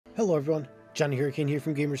Hello everyone, Johnny Hurricane here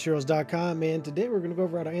from GamersHeroes.com, and today we're going to go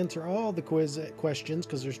over how to answer all the quiz questions,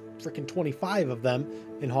 because there's freaking 25 of them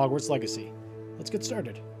in Hogwarts Legacy. Let's get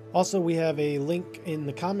started. Also, we have a link in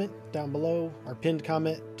the comment down below, our pinned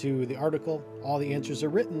comment to the article. All the answers are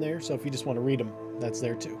written there, so if you just want to read them, that's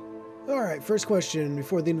there too. Alright, first question.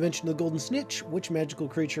 Before the invention of the Golden Snitch, which magical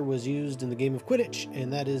creature was used in the game of Quidditch?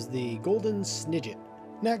 And that is the Golden Snidget.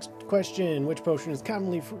 Next question. Which potion is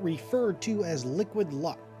commonly referred to as liquid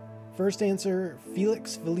luck? First answer,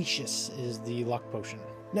 Felix Felicis is the luck potion.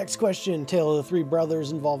 Next question, Tale of the Three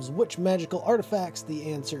Brothers involves which magical artifacts? The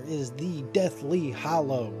answer is the Deathly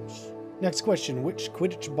Hallows. Next question, which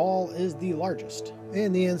Quidditch ball is the largest?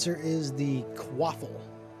 And the answer is the Quaffle.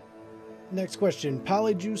 Next question,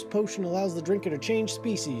 Polyjuice potion allows the drinker to change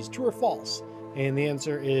species, true or false? And the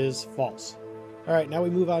answer is false. Alright, now we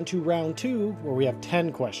move on to round 2, where we have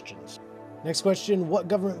 10 questions. Next question, what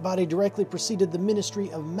government body directly preceded the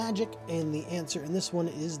Ministry of Magic? And the answer in this one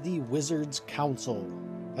is the Wizards' Council.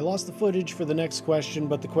 I lost the footage for the next question,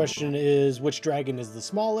 but the question is, which dragon is the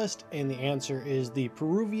smallest? And the answer is the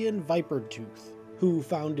Peruvian Viper Tooth. Who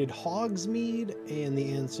founded Hogsmeade? And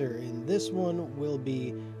the answer in this one will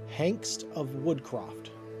be Hangst of Woodcroft.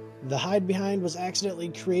 The hide behind was accidentally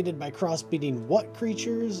created by crossbreeding what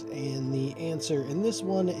creatures? And the answer in this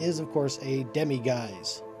one is, of course, a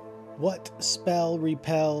demiguise. What spell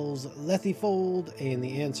repels Lethifold? And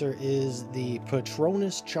the answer is the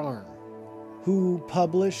Patronus Charm. Who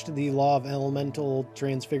published the Law of Elemental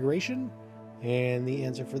Transfiguration? And the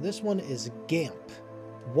answer for this one is Gamp.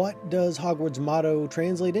 What does Hogwarts' motto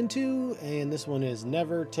translate into? And this one is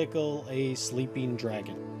never tickle a sleeping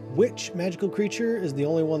dragon. Which magical creature is the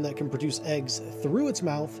only one that can produce eggs through its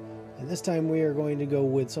mouth? And this time we are going to go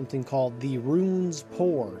with something called the Rune's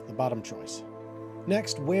Pour, the bottom choice.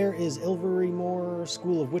 Next, where is Ilvermore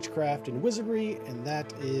School of Witchcraft and Wizardry? And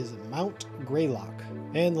that is Mount Greylock.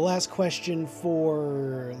 And the last question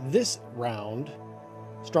for this round,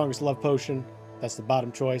 strongest love potion, that's the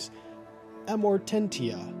bottom choice,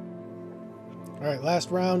 Amortentia. Alright,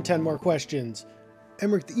 last round, 10 more questions.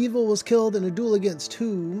 Emmerich the Evil was killed in a duel against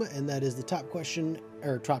whom? And that is the top question,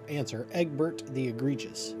 or top answer, Egbert the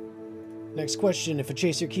Egregious. Next question, if a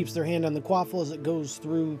chaser keeps their hand on the quaffle as it goes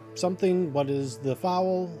through something, what is the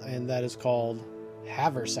foul? And that is called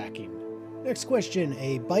haversacking. Next question,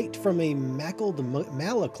 a bite from a mackled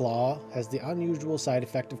malaclaw has the unusual side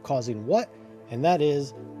effect of causing what? And that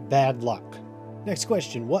is bad luck. Next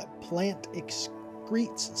question, what plant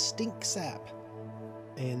excretes stink sap?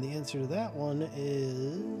 And the answer to that one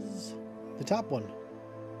is the top one,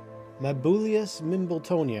 Mabulius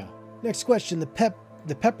Mimbletonia. Next question, the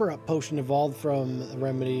Pepper Up potion evolved from a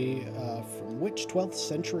remedy from which 12th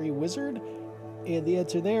century wizard? And the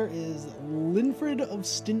answer there is Linfred of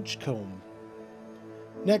Stinchcombe.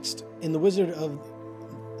 Next, in the Wizard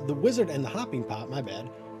and the Hopping Pot, my bad,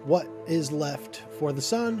 what is left for the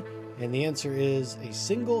sun? And the answer is a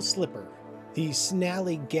single slipper. The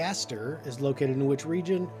Snallygaster is located in which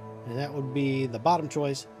region? And that would be the bottom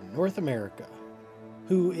choice, North America.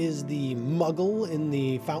 Who is the muggle in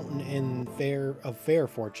the Fountain and Fair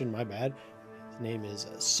Fortune, my bad. His name is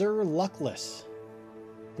Sir Luckless.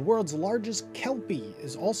 The world's largest kelpie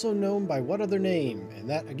is also known by what other name? And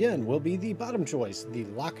that, again, will be the bottom choice, the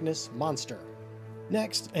Loch Ness Monster.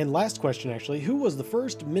 Next, and last question actually, who was the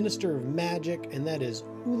first Minister of Magic? And that is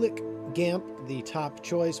Ulick Gamp, the top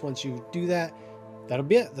choice. Once you do that, that'll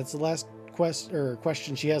be it. That's the last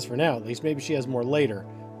question she has for now. At least maybe she has more later.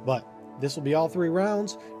 But this will be all 3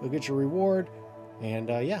 rounds. You'll get your reward. And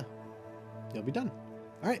yeah, you'll be done.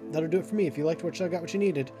 Alright, that'll do it for me. If you liked what you got what you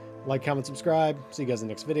needed, like, comment, subscribe. See you guys in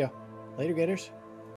the next video. Later, Gators.